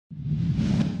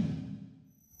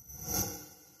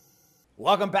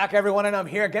Welcome back, everyone, and I'm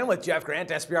here again with Jeff Grant,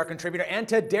 SBR contributor, and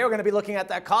today we're going to be looking at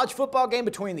that college football game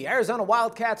between the Arizona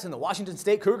Wildcats and the Washington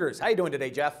State Cougars. How you doing today,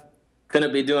 Jeff?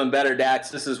 Couldn't be doing better, Dax.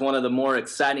 This is one of the more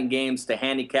exciting games to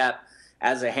handicap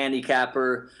as a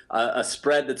handicapper. A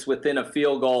spread that's within a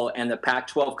field goal, and the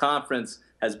Pac-12 Conference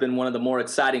has been one of the more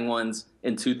exciting ones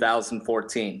in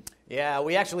 2014. Yeah,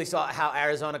 we actually saw how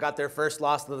Arizona got their first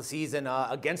loss of the season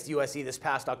against USC this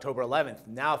past October 11th.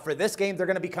 Now, for this game, they're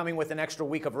going to be coming with an extra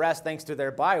week of rest thanks to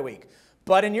their bye week.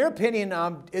 But in your opinion,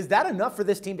 is that enough for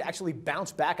this team to actually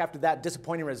bounce back after that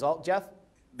disappointing result, Jeff?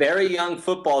 Very young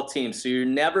football team, so you're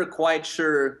never quite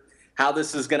sure how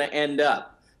this is going to end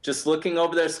up. Just looking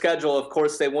over their schedule, of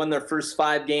course, they won their first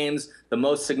 5 games, the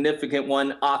most significant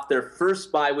one off their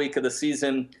first bye week of the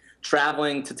season,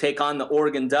 traveling to take on the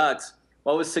Oregon Ducks.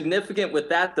 What was significant with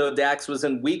that, though, Dax, was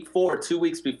in week 4, 2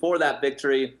 weeks before that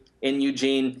victory in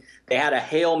Eugene, they had a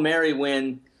Hail Mary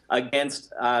win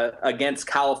against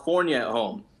California at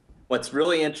home. What's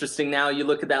really interesting now, you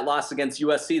look at that loss against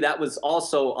USC, that was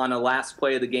also on a last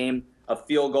play of the game, a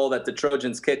field goal that the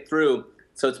Trojans kicked through.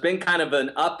 So it's been kind of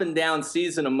an up and down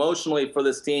season emotionally for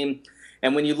this team.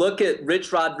 And when you look at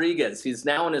Rich Rodriguez, he's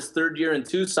now in his 3rd year in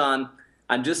Tucson.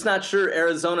 I'm just not sure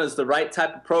Arizona is the right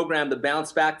type of program to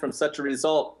bounce back from such a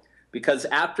result, because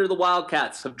after the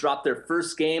Wildcats have dropped their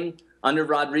first game under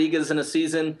Rodriguez in a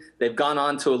season, they've gone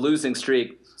on to a losing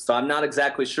streak. So I'm not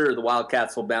exactly sure the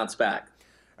Wildcats will bounce back.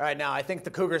 All right, now I think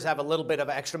the Cougars have a little bit of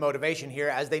extra motivation here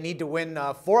as they need to win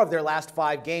 4 of their last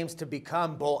 5 games to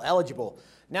become bowl eligible.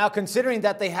 Now, considering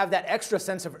that they have that extra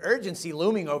sense of urgency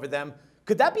looming over them,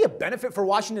 could that be a benefit for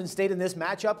Washington State in this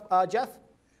matchup, Jeff?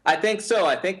 I think so.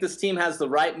 I think this team has the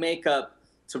right makeup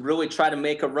to really try to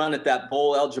make a run at that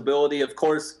bowl eligibility. Of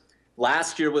course,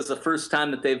 last year was the first time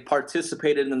that they've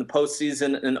participated in the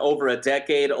postseason in over a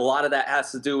decade. A lot of that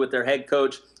has to do with their head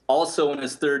coach, also in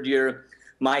his 3rd year,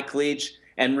 Mike Leach.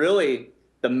 And really,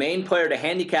 the main player to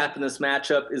handicap in this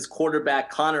matchup is quarterback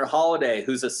Connor Holiday,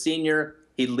 who's a senior.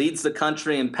 He leads the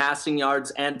country in passing yards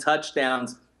and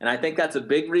touchdowns. And I think that's a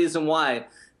big reason why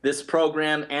this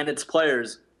program and its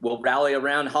players will rally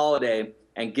around Holiday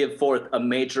and give forth a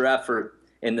major effort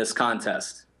in this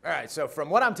contest. All right, so from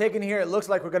what I'm taking here, it looks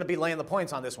like we're going to be laying the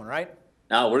points on this one, right?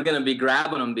 No, we're going to be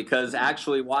grabbing them because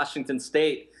actually Washington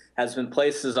State has been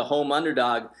placed as a home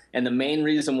underdog, and the main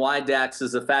reason why, Dax,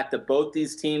 is the fact that both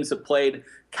these teams have played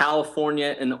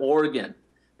California and Oregon.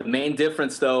 The main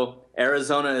difference, though,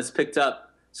 Arizona has picked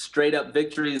up straight-up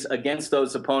victories against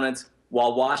those opponents,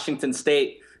 while Washington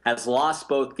State has lost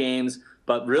both games,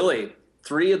 but really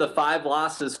 3 of the 5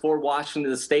 losses for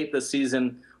Washington State this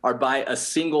season are by a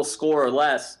single score or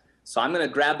less. So I'm going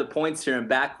to grab the points here and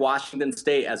back Washington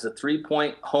State as a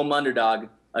 3-point home underdog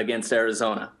against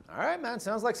Arizona. All right, man.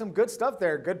 Sounds like some good stuff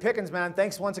there. Good pickings, man.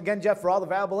 Thanks once again, Jeff, for all the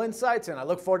valuable insights, and I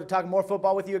look forward to talking more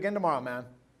football with you again tomorrow, man.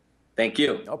 Thank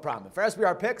you. No problem. For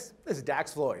SBR Picks, this is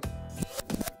Dax Floyd.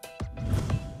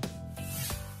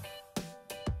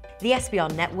 The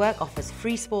SBR Network offers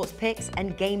free sports picks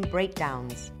and game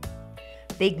breakdowns,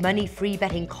 big money free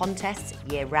betting contests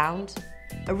year-round,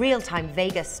 a real-time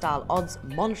Vegas-style odds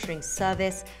monitoring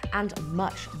service, and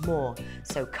much more.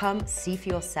 So come see for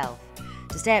yourself.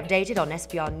 To stay updated on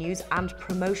SBR news and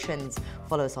promotions,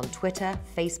 follow us on Twitter,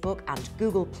 Facebook, and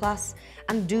Google+,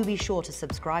 and do be sure to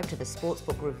subscribe to the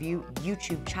Sportsbook Review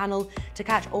YouTube channel to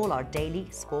catch all our daily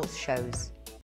sports shows.